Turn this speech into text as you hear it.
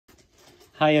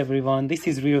Hi everyone, this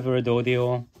is Real World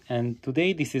Audio, and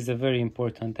today this is a very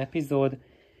important episode.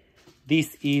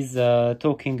 This is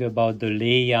talking about the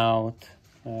layout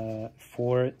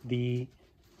for the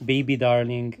Baby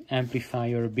Darling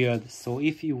amplifier build. So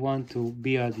if you want to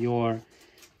build your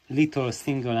little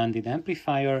single-ended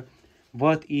amplifier,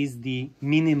 what is the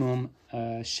minimum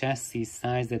chassis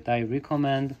size that I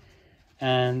recommend,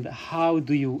 and how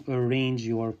do you arrange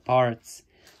your parts?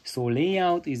 So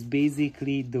layout is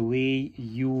basically the way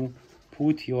you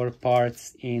put your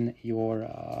parts in your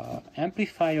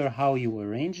amplifier, how you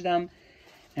arrange them,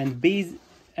 and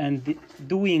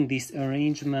doing this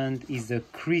arrangement is a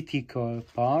critical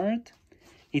part.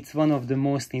 It's one of the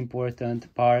most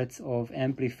important parts of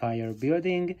amplifier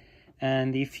building,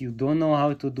 and if you don't know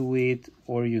how to do it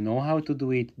or you know how to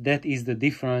do it, that is the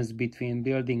difference between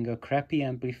building a crappy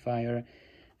amplifier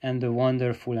and a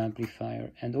wonderful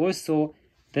amplifier. And also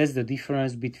that's the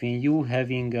difference between you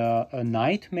having a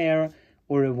nightmare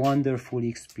or a wonderful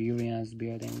experience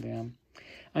building them.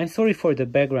 I'm sorry for the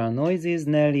background noises.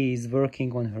 Nelly is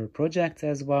working on her projects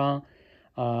as well.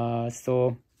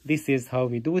 So this is how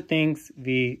we do things.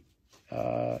 We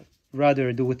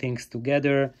rather do things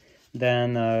together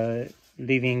than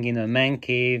living in a man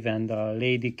cave and a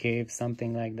lady cave,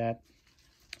 something like that.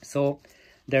 So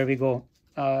there we go.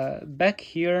 Back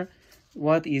here,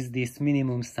 what is this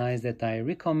minimum size that I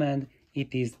recommend?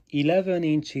 It is 11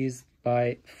 inches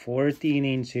by 14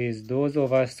 inches. Those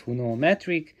of us who know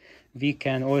metric, we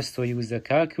can also use a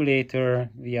calculator.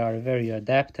 We are very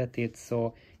adept at it,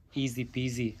 so easy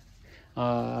peasy.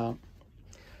 So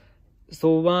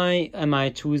why am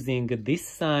I choosing this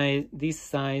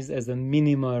size as a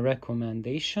minimal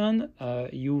recommendation?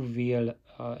 You will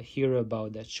hear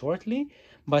about that shortly,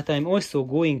 but I'm also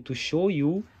going to show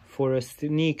you for a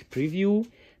sneak preview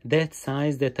that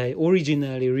size that I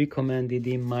originally recommended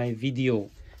in my video.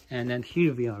 And then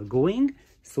here we are going.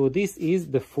 So this is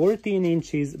the 14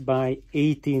 inches by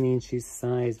 18 inches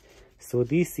size. So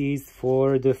this is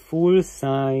for the full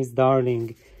size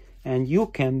Darling. And you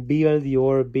can build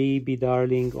your Baby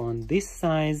Darling on this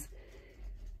size.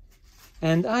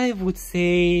 And I would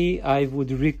say I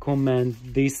would recommend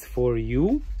this for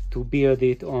you to build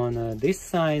it on this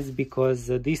size, because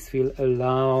this will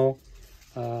allow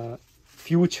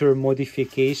future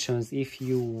modifications if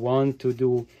you want to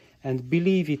do. And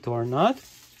believe it or not,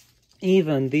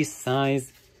 even this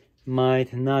size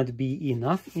might not be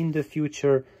enough in the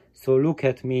future. So look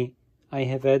at me, I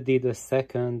have added a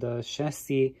second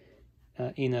chassis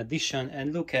in addition,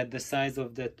 and look at the size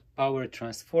of that power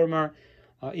transformer.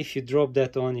 If you drop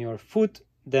that on your foot,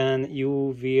 then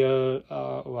you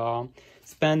will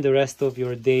spend the rest of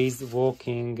your days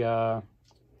walking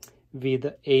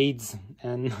with aids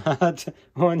and not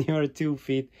on your 2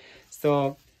 feet.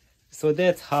 So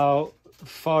that's how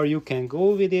far you can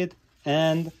go with it.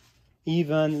 And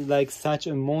even like such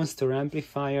a monster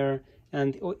amplifier,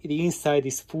 and the inside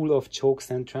is full of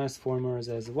chokes and transformers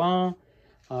as well.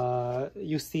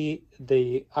 You see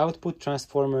the output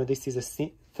transformer. This is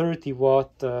a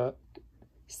 30-watt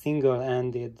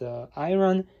single-ended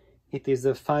iron. It is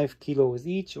 5 kilos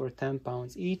each or 10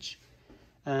 pounds each.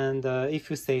 And if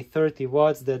you say 30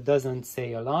 watts, that doesn't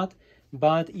say a lot.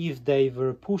 But if they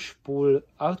were push-pull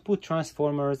output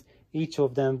transformers, each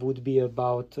of them would be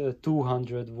about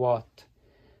 200 watt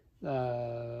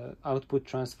output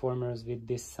transformers with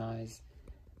this size.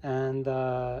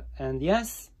 And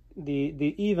yes,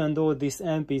 even though this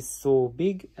amp is so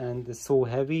big and so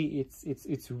heavy,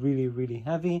 it's really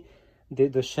heavy.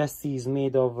 The chassis is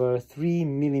made of 3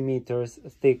 millimeters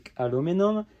thick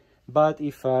aluminum, but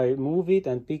if I move it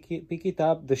and pick it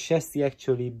up, the chassis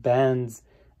actually bends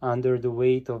under the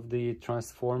weight of the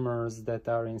transformers that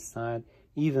are inside,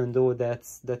 even though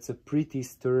that's a pretty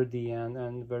sturdy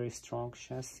and very strong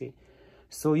chassis.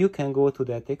 So you can go to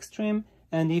that extreme,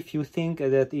 and if you think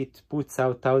that it puts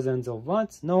out thousands of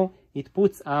watts, no, it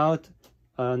puts out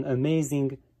an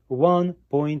amazing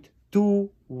 1.2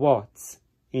 watts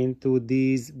into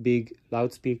these big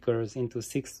loudspeakers, into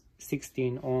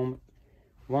 16 ohm,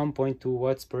 1.2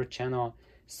 watts per channel.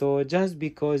 So just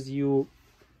because you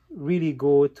really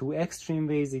go to extreme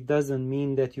ways, it doesn't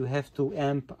mean that you have to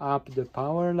amp up the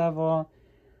power level.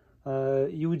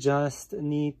 You just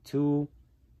need to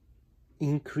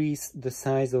increase the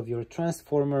size of your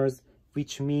transformers,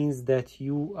 which means that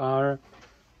you are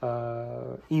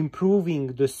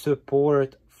improving the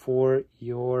support for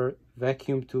your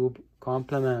vacuum tube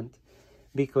complement,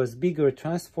 because bigger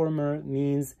transformer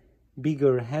means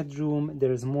bigger headroom.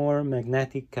 There's more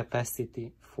magnetic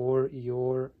capacity for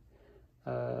your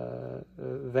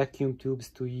vacuum tubes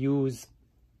to use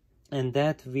and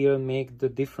that will make the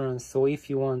difference. So if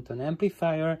you want an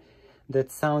amplifier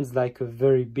that sounds like a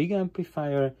very big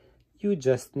amplifier, you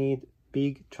just need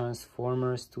big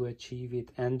transformers to achieve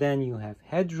it, and then you have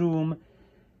headroom,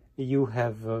 you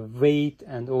have weight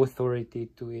and authority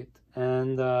to it.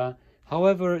 And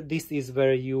however, this is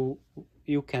where you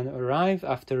can arrive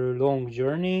after a long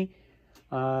journey,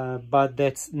 but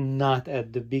that's not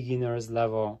at the beginner's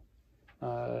level.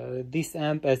 This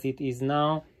amp as it is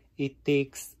now, it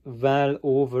takes well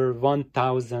over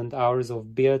 1000 hours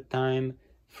of build time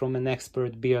from an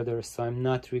expert builder, so I'm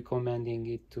not recommending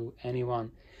it to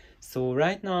anyone. So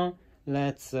right now,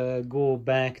 let's go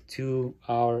back to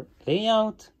our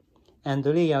layout, and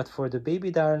the layout for the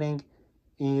Baby Darling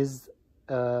is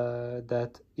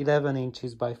that 11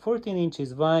 inches by 14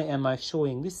 inches. Why am I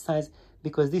showing this size?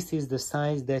 Because this is the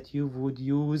size that you would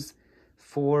use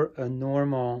for a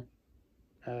normal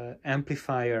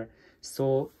amplifier.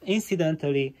 So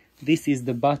incidentally, this is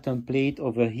the bottom plate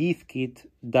of a Heathkit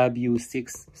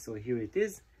W6. So here it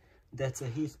is. That's a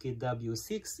Heathkit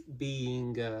W6,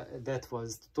 being that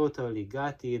was totally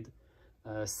gutted,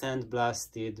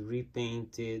 sandblasted,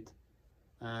 repainted,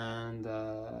 and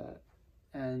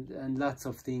lots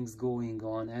of things going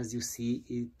on. As you see,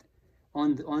 it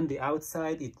on the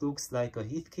outside it looks like a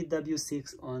Heathkit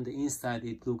W6. On the inside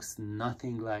it looks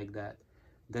nothing like that.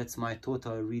 That's my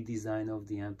total redesign of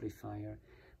the amplifier.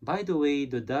 By the way,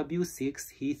 the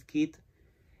W6 Heathkit,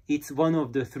 it's one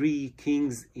of the 3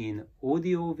 kings in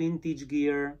audio vintage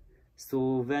gear.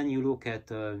 So when you look at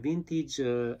vintage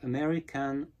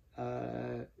American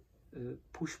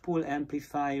push-pull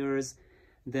amplifiers,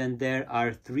 then there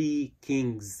are 3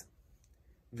 kings,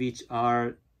 which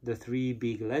are the 3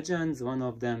 big legends, one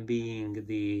of them being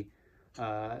the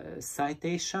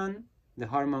Citation, the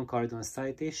Harman Kardon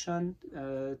Citation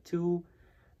 2,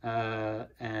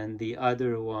 and the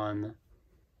other one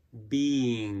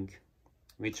being,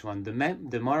 which one? The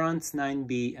Marantz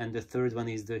 9B, and the third one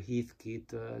is the Heathkit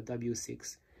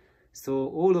W6. So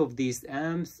all of these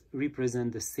amps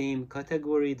represent the same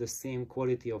category, the same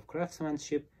quality of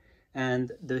craftsmanship,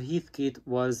 and the Heathkit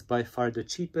was by far the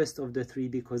cheapest of the 3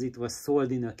 because it was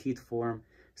sold in a kit form,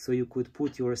 so you could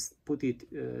put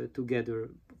it together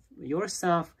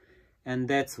yourself, and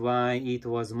that's why it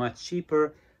was much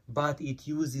cheaper. But it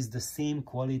uses the same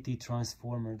quality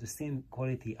transformer, the same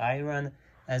quality iron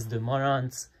as the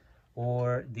Marantz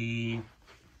or the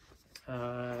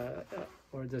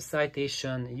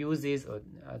Citation uses, or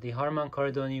the Harman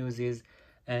Kardon uses,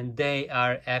 and they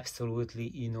are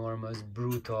absolutely enormous,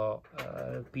 brutal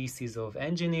pieces of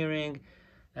engineering.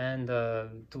 And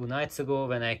 2 nights ago,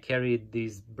 when I carried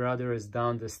these brothers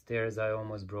down the stairs, I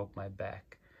almost broke my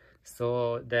back.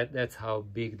 So that's how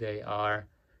big they are,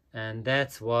 and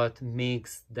that's what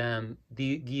makes them,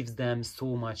 gives them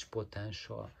so much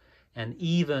potential. And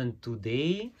even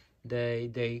today,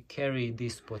 they carry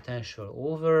this potential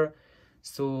over.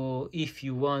 So if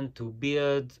you want to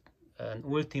build an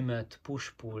ultimate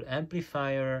push-pull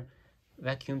amplifier,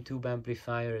 vacuum tube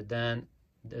amplifier, then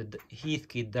the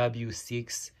Heathkit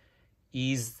W6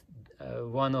 is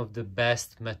one of the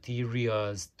best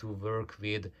materials to work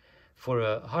with. For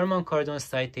a Harman Kardon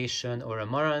Citation or a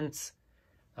Marantz,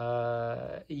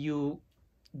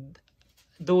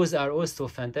 those are also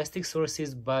fantastic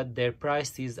sources, but their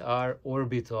prices are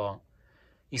orbital.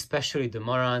 Especially the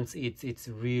Marantz, it's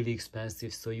really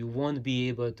expensive, so you won't be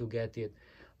able to get it.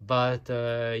 But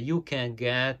you can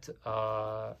get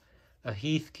a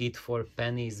Heathkit for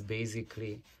pennies,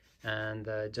 basically, and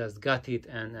just gut it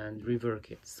and rework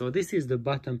it. So this is the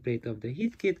bottom plate of the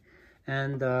Heathkit,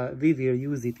 and we will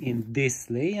use it in this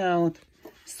layout.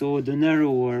 So the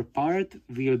narrower part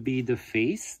will be the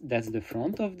face, that's the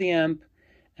front of the amp,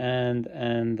 and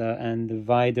the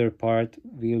wider part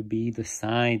will be the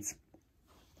sides.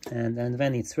 And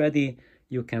when it's ready,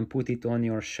 you can put it on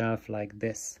your shelf like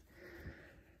this.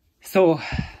 So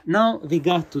now we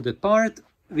got to the part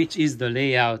which is the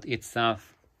layout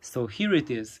itself. So here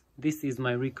it is. This is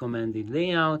my recommended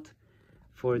layout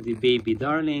for the Baby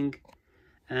Darling,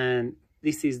 and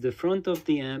this is the front of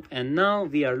the amp. And now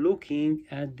we are looking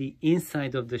at the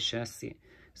inside of the chassis.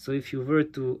 So if you were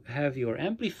to have your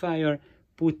amplifier,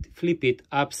 flip it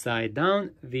upside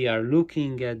down, we are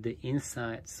looking at the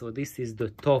inside. So this is the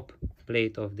top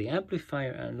plate of the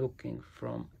amplifier and looking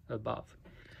from above.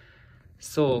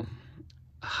 So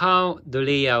how the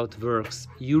layout works: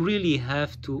 you really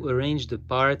have to arrange the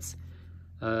parts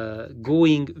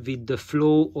going with the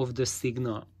flow of the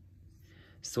signal.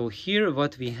 So here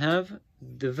what we have,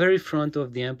 the very front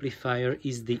of the amplifier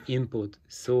is the input.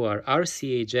 So our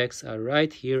RCA jacks are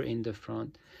right here in the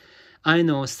front. I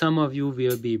know some of you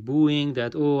will be booing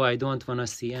that, oh, I don't want to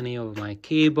see any of my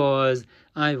cables.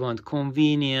 I want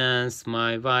convenience.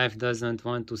 My wife doesn't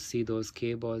want to see those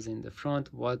cables in the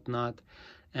front, whatnot.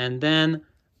 And then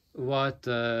what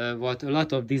a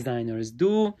lot of designers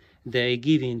do, they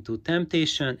give in to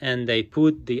temptation and they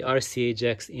put the RCA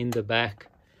jacks in the back.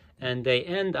 And they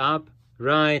end up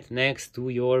right next to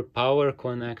your power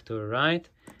connector, right?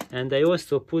 And they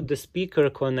also put the speaker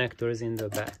connectors in the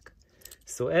back.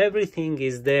 So everything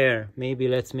is there. Maybe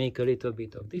let's make a little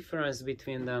bit of difference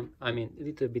between them. I mean, a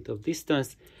little bit of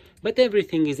distance, but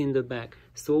everything is in the back.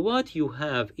 So what you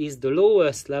have is the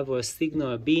lowest level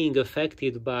signal being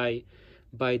affected by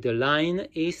the line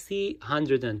AC,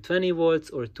 120 volts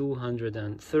or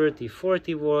 230,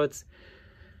 40 volts.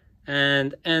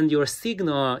 And your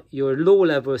signal, your low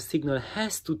level signal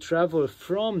has to travel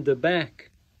from the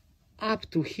back up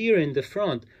to here in the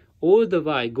front, all the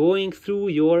way going through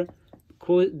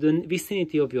the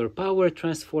vicinity of your power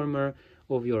transformer,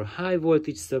 of your high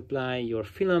voltage supply, your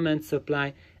filament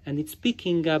supply, and it's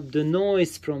picking up the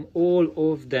noise from all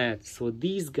of that. So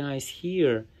these guys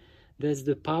here, that's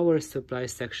the power supply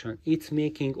section, it's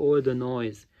making all the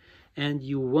noise. And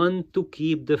you want to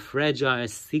keep the fragile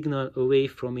signal away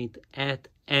from it at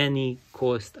any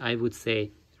cost, I would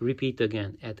say. Repeat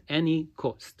again, at any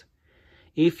cost.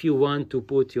 If you want to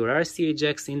put your RCA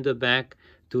jacks in the back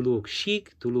to look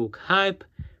chic, to look hype,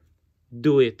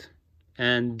 do it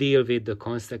and deal with the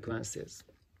consequences.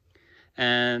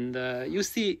 And you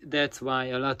see, that's why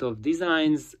a lot of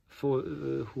designs for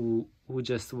who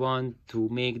just want to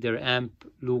make their amp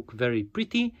look very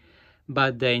pretty,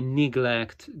 but they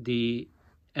neglect the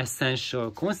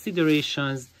essential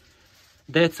considerations.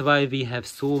 That's why we have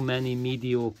so many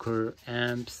mediocre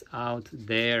amps out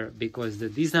there, because the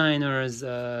designers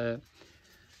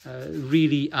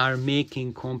really are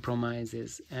making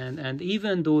compromises. And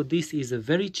even though this is a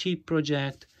very cheap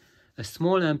project, a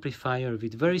small amplifier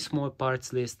with very small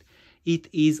parts list, it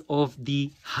is of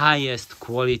the highest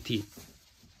quality.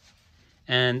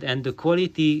 And the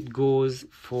quality goes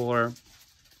for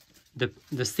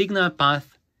the signal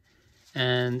path,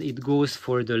 and it goes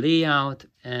for the layout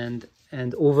and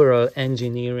overall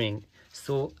engineering.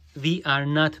 So we are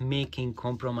not making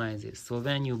compromises. So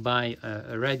when you buy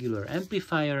a regular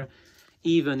amplifier,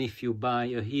 even if you buy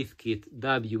a Heathkit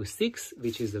W6,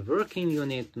 which is a working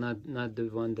unit, not the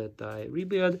one that I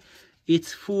rebuild,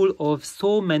 it's full of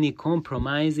so many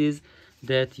compromises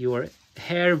that your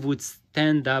hair would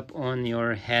stand up on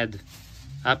your head,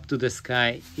 up to the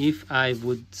sky, if I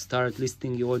would start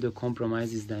listing all the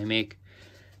compromises that I make.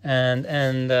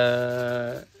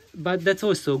 But that's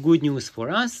also good news for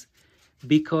us,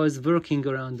 because working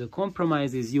around the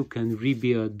compromises, you can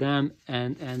rebuild them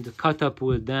and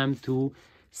catapult them to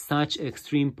such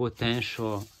extreme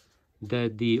potential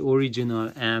that the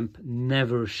original amp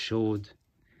never showed.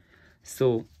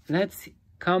 So let's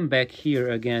come back here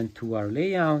again to our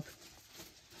layout.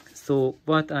 So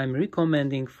what I'm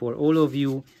recommending for all of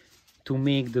you to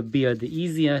make the build the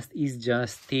easiest is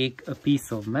just take a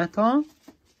piece of metal.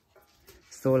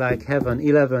 So like have an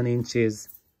 11 inches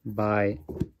by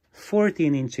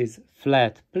 14 inches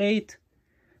flat plate.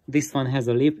 This one has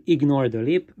a lip. Ignore the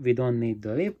lip. We don't need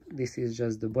the lip. This is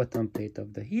just the bottom plate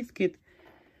of the Heathkit.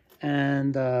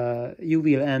 And you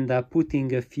will end up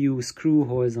putting a few screw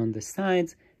holes on the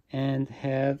sides and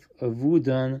have a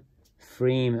wooden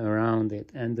frame around it.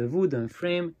 And the wooden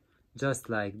frame, just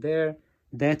like there,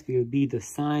 that will be the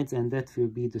sides and that will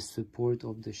be the support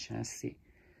of the chassis.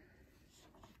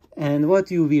 And what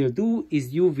you will do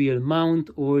is you will mount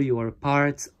all your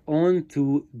parts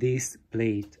onto this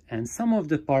plate. And some of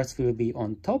the parts will be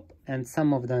on top and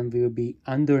some of them will be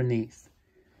underneath.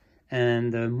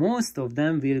 And most of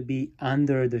them will be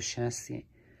under the chassis.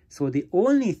 So the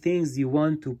only things you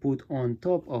want to put on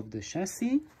top of the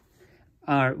chassis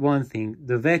are, one thing,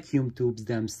 the vacuum tubes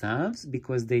themselves,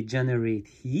 because they generate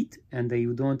heat and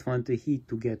you don't want the heat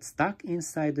to get stuck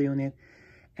inside the unit.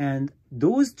 And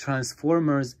those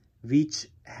transformers which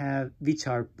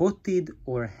are potted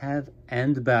or have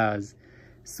end bells.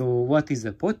 So what is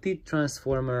a potted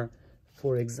transformer?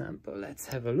 For example, let's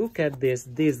have a look at this.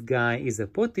 This guy is a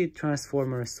potted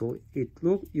transformer. So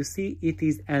you see it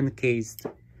is encased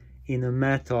in a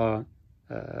metal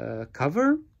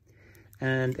cover,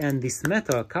 and this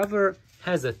metal cover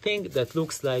has a thing that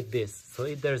looks like this.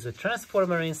 So there's a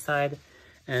transformer inside,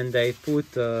 and they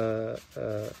put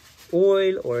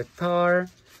oil or tar,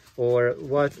 or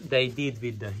what they did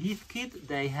with the Heathkit,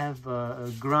 they have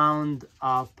ground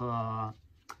up,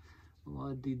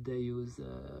 what did they use?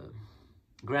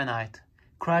 Granite,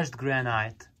 crushed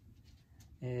granite,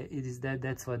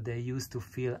 That's what they use to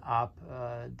fill up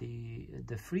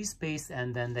the free space,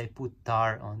 and then they put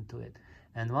tar onto it.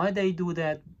 And why they do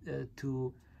that?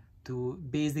 To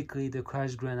basically the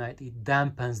crushed granite, it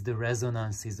dampens the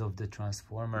resonances of the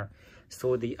transformer.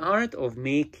 So the art of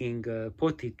making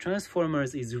potted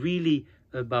transformers is really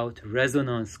about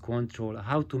resonance control,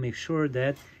 how to make sure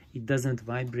that it doesn't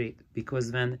vibrate,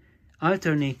 because when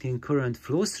alternating current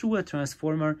flows through a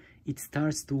transformer, it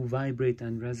starts to vibrate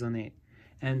and resonate.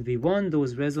 And we want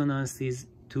those resonances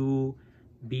to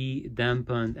be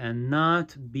dampened and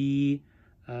not be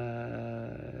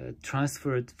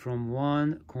transferred from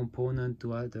one component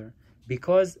to other.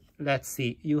 Because let's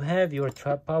see, you have your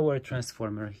power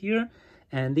transformer here,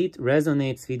 and it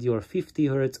resonates with your 50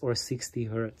 Hertz or 60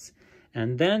 Hertz.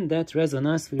 And then that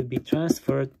resonance will be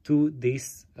transferred to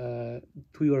this, to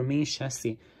your main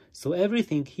chassis. So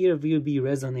everything here will be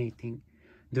resonating.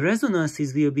 The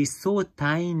resonances will be so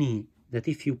tiny that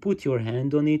if you put your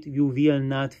hand on it, you will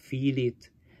not feel it,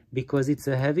 because it's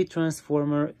a heavy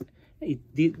transformer.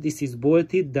 This is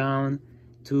bolted down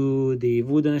to the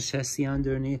wooden chassis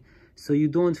underneath, so you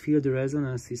don't feel the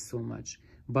resonances so much.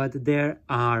 But there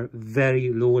are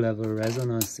very low-level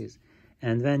resonances.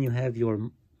 And when you have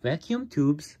your vacuum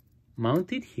tubes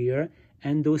mounted here,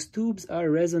 and those tubes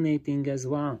are resonating as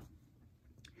well.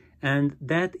 And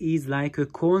that is like a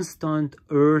constant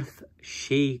earth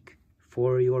shake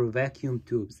for your vacuum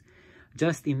tubes.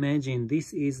 Just imagine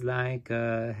this is like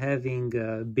having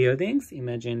buildings.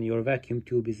 Imagine your vacuum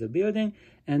tube is a building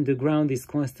and the ground is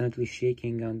constantly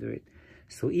shaking under it.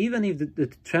 So even if the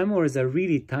tremors are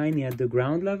really tiny at the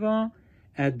ground level,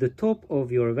 at the top of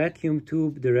your vacuum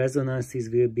tube, the resonances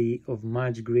will be of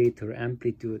much greater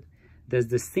amplitude. That's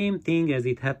the same thing as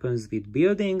it happens with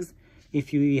buildings.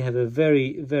 If you have a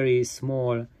very, very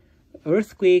small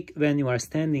earthquake, when you are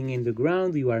standing in the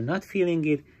ground, you are not feeling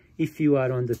it. If you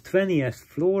are on the 20th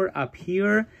floor up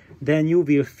here, then you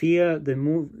will feel the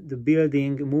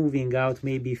building moving out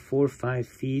maybe 4 or 5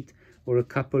 feet or a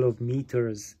couple of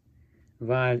meters,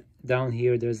 while down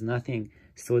here there's nothing.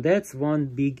 So that's one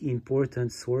big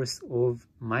important source of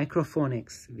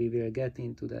microphonics. We will get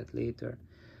into that later.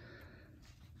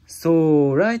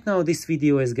 So right now this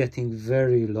video is getting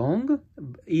very long,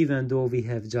 even though we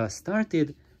have just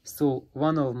started. So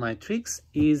one of my tricks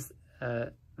is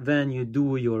when you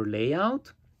do your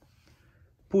layout,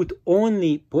 put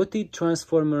only potted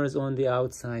transformers on the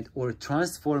outside, or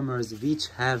transformers which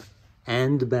have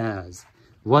end bells.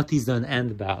 What is an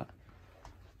end bell?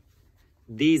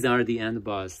 These are the end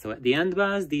bells. So the end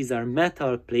bells, these are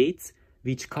metal plates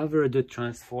which cover the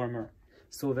transformer.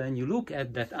 So when you look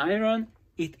at that iron,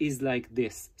 it is like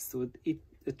this. So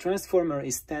the transformer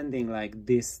is standing like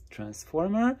this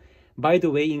transformer. By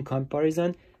the way, in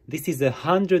comparison, this is a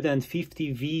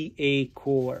 150 VA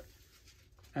core.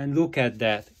 And look at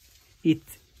that.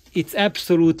 It's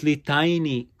absolutely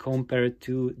tiny compared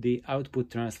to the output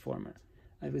transformer.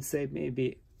 I would say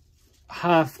maybe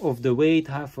half of the weight,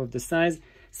 half of the size.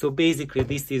 So basically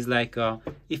this is like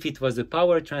if it was a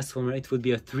power transformer, it would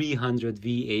be a 300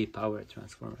 VA power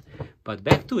transformer. But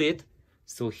back to it.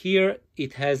 So here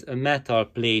it has a metal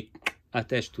plate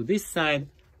attached to this side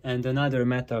and another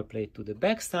metal plate to the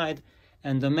back side.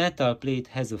 And the metal plate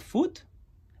has a foot.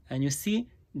 And you see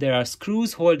there are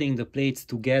screws holding the plates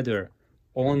together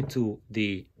onto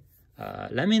the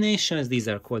laminations. These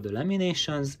are called the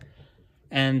laminations.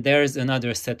 And there's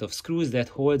another set of screws that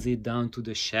holds it down to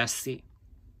the chassis.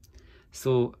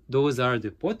 So those are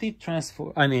the potted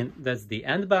that's the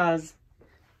end bells.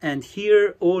 And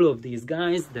here, all of these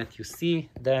guys that you see,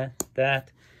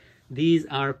 these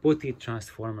are potted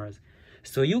transformers.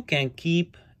 So you can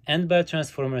keep end bell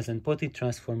transformers and potted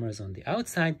transformers on the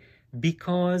outside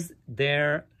because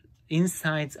their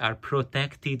insides are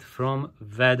protected from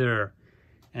weather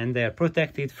and they are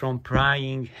protected from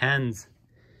prying hands.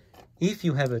 If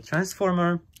you have a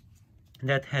transformer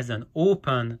that has an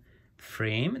open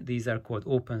frame, these are called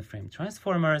open frame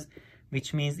transformers,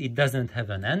 which means it doesn't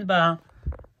have an end bell.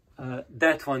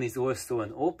 That one is also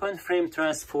an open frame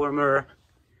transformer.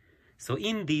 So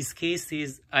in these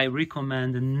cases, I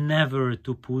recommend never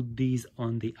to put these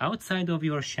on the outside of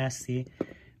your chassis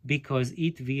because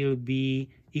it will be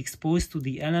exposed to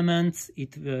the elements.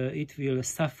 It will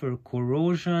suffer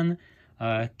corrosion.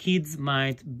 Kids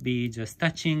might be just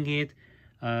touching it.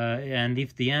 And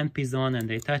if the amp is on and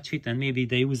they touch it and maybe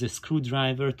they use a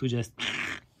screwdriver to just,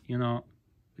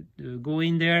 go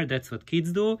in there, that's what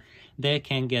kids do, they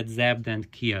can get zapped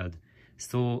and killed.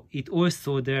 So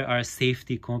there are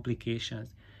safety complications.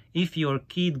 If your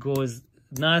kid goes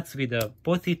nuts with a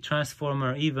potted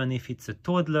transformer, even if it's a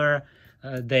toddler,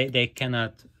 they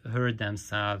cannot hurt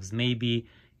themselves. Maybe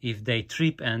if they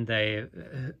trip and they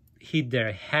hit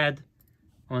their head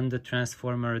on the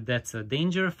transformer, that's a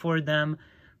danger for them,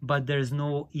 but there's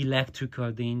no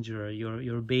electrical danger.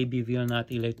 Your baby will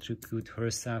not electrocute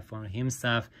herself or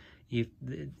himself if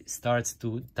it starts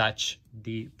to touch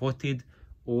the potted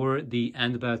or the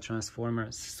end bell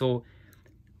transformers. So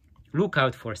look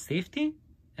out for safety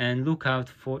and look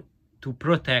out to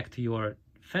protect your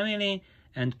family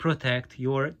and protect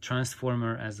your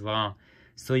transformer as well.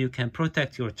 So you can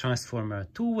protect your transformer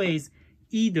two ways: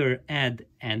 either add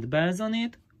end bells on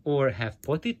it or have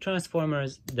potted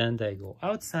transformers, then they go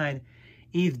outside.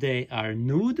 If they are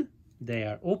nude, they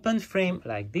are open frame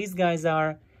like these guys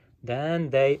are,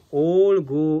 then they all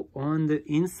go on the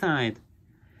inside.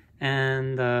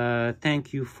 And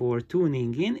thank you for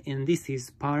tuning in, and this is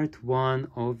part 1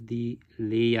 of the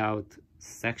layout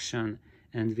section,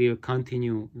 and we'll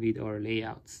continue with our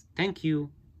layouts. Thank you.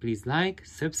 Please like,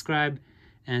 subscribe,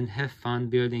 and have fun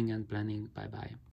building and planning. Bye bye.